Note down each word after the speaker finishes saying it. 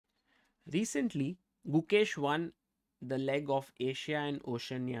Recently, Gukesh won the leg of Asia and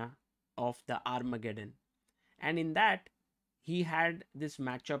Oceania of the Armageddon, and in that he had this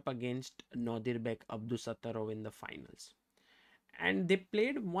matchup against Nodirbek Abdusattorov in the finals. And they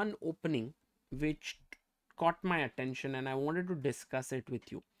played one opening which caught my attention, and I wanted to discuss it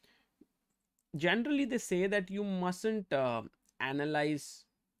with you. Generally, they say that you mustn't analyze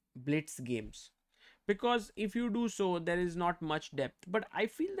blitz games, because if you do so, there is not much depth. But I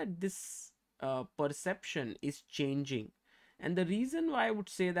feel that this perception is changing, and the reason why I would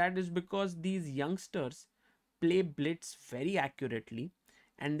say that is because these youngsters play blitz very accurately,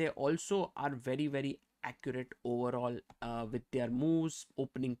 and they also are very accurate overall with their moves,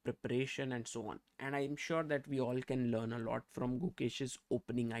 opening preparation, and so on. And I'm sure that we all can learn a lot from Gukesh's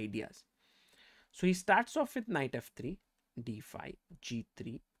opening ideas. So he starts off with knight f3, d5,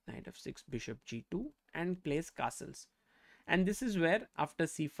 g3, knight f6, bishop g2, and plays castles. And this is where after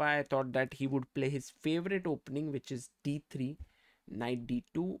c5 I thought that he would play his favorite opening, which is d3, knight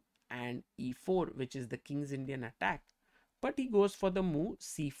d2, and e4, which is the King's Indian attack. But he goes for the move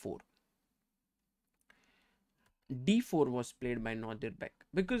c4. d4 was played by Nodirbek,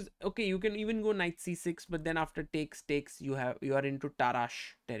 because okay, you can even go knight c6, but then after takes you are into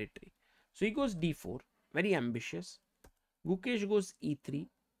Tarash territory. So he goes d4, very ambitious. Gukesh goes e3,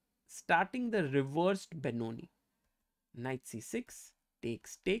 starting the reversed Benoni. Knight c6,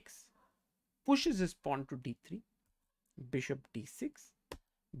 takes, pushes his pawn to d3, bishop d6,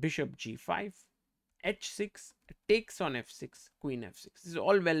 bishop g5, h6, takes on f6, queen f6. This is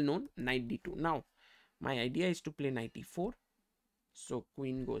all well known. Knight d2. Now, my idea is to play knight e4. So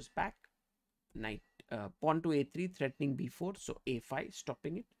queen goes back, knight pawn to a3, threatening b4. So a5,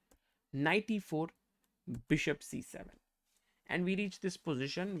 stopping it. Knight e4, bishop c7. And we reach this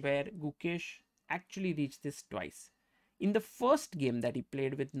position where Gukesh actually reached this twice. In the first game that he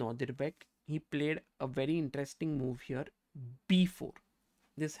played with Nodirbek, he played a very interesting move here, b4.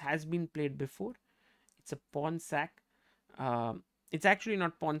 This has been played before. It's a pawn sack. It's actually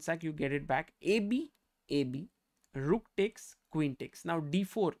not pawn sack, you get it back. AB, rook takes, queen takes. Now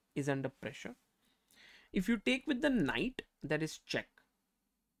d4 is under pressure. If you take with the knight, that is check.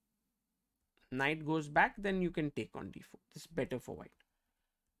 Knight goes back, then you can take on d4. This is better for white.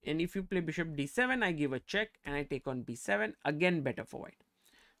 And if you play bishop d7, I give a check and I take on b7, again better for white.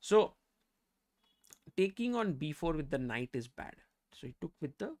 So taking on b4 with the knight is bad. So he took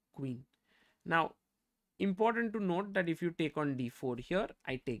with the queen. Now, important to note that if you take on d4 here,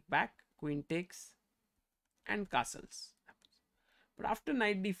 I take back, queen takes, and castles. But after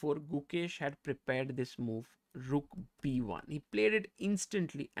knight d4, Gukesh had prepared this move, rook b1. He played it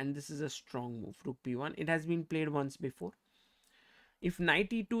instantly, and this is a strong move, rook b1. It has been played once before. If knight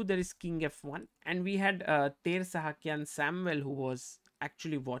e2, there is king f1. And we had Ter Sahakian Samuel, who was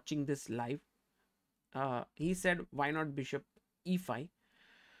actually watching this live. He said, why not bishop e5?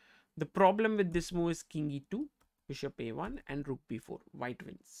 The problem with this move is king e2, bishop a1, and rook b4. White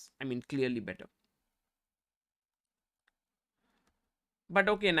wins. I mean, clearly better. But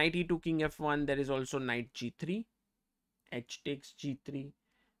okay, knight e2, king f1. There is also knight g3. H takes g3.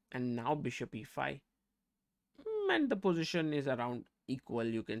 And now bishop e5. And the position is around equal.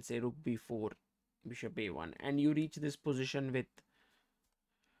 You can say rook b4, bishop a1. And you reach this position with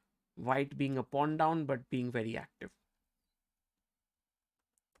white being a pawn down, but being very active.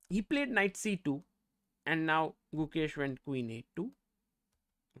 He played knight c2. And now Gukesh went queen a2,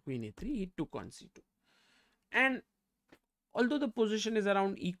 queen a3. He took on c2. And although the position is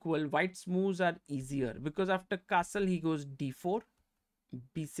around equal, white's moves are easier, because after castle he goes d4,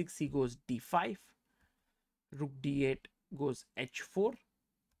 b6 he goes d5, rook d8 goes h4,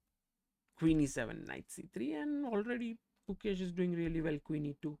 queen e7, knight c3, and already Gukesh is doing really well.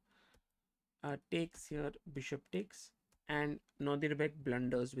 Queen e2 takes here, bishop takes, and Nodirbek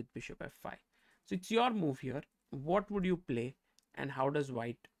blunders with bishop f5. So it's your move here. What would you play, and how does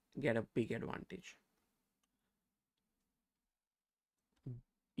white get a big advantage?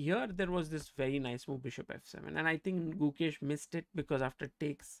 Here there was this very nice move, bishop f7, and I think Gukesh missed it, because after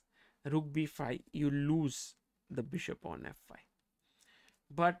takes, rook b5, you lose the bishop on f5.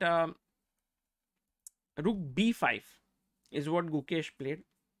 But rook b5 is what Gukesh played,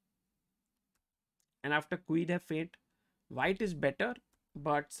 and after queen f8, white is better,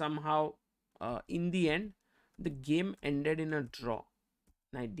 but somehow in the end the game ended in a draw.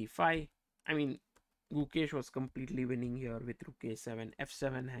 Knight d5. I mean, Gukesh was completely winning here with rook a7,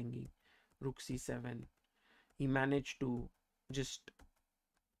 f7 hanging, rook c7. He managed to just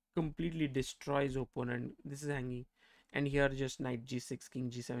completely destroy his opponent. This is hanging, and here just knight g6, king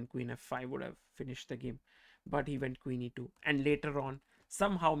g7, queen f5 would have finished the game, but he went queen e2. And later on,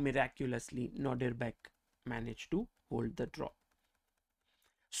 somehow miraculously Nodirbek managed to hold the draw.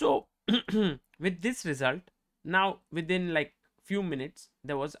 So with this result, now within like few minutes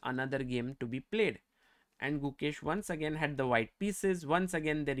there was another game to be played, and Gukesh once again had the white pieces. Once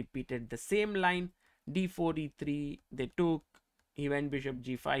again they repeated the same line, d4 e3 they took, he went bishop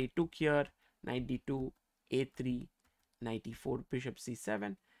g5, he took here, knight d2 a3, knight e4, bishop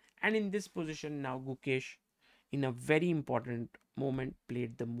c7, and in this position now Gukesh in a very important moment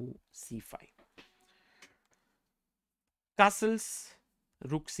played the move c5. Castles,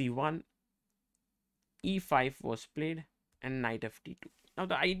 rook c1, e5 was played, and knight ft2. Now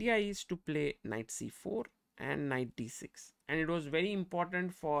the idea is to play knight c4 and knight d6, and it was very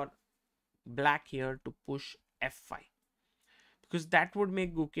important for black here to push f5, because that would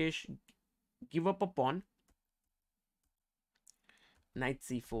make Gukesh give up a pawn. Knight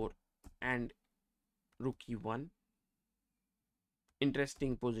c4 and rook e1,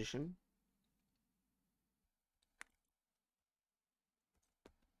 interesting position.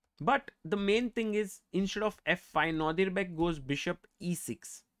 But the main thing is, instead of f5, Nodirbek goes bishop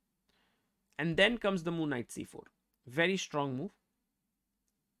e6. And then comes the move knight c4. Very strong move.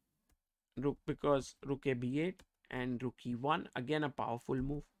 Rook, because rook a b8 and rook e1. Again a powerful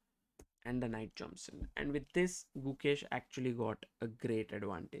move. And the knight jumps in. And with this, Gukesh actually got a great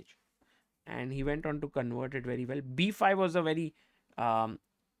advantage. And he went on to convert it very well. b5 was a very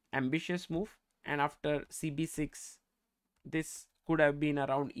ambitious move. And after cb6, this could have been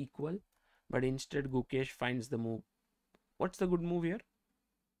around equal, but instead Gukesh finds the move. What's the good move here?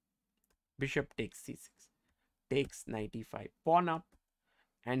 Bishop takes c6, takes knight e5, pawn up,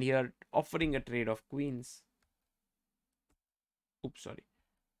 and here offering a trade of queens. Oops, sorry.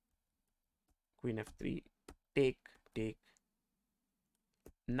 Queen f3, take,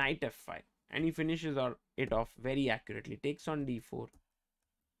 knight f5, and he finishes it off very accurately. Takes on d4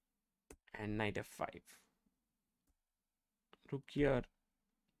 and knight f5. Rook here,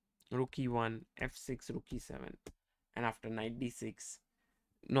 rook e1, f6, rook e7, and after knight d6,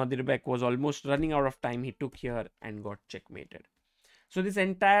 Nodirbek was almost running out of time. He took here and got checkmated. So this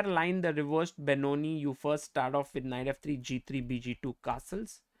entire line, the reversed Benoni, you first start off with knight f3, g3, bg2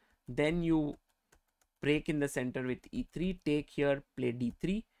 castles. Then you break in the center with e3, take here, play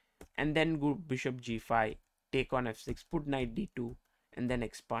d3, and then go bishop g5, take on f6, put knight d2, and then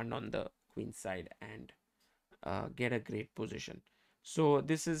expand on the queen side and get a great position. So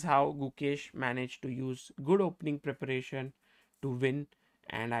this is how Gukesh managed to use good opening preparation to win,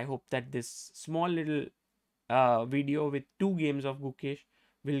 and I hope that this small little video with 2 games of Gukesh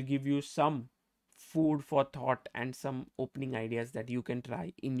will give you some food for thought and some opening ideas that you can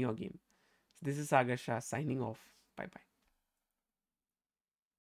try in your game. This is Sagar Shah signing off. Bye bye.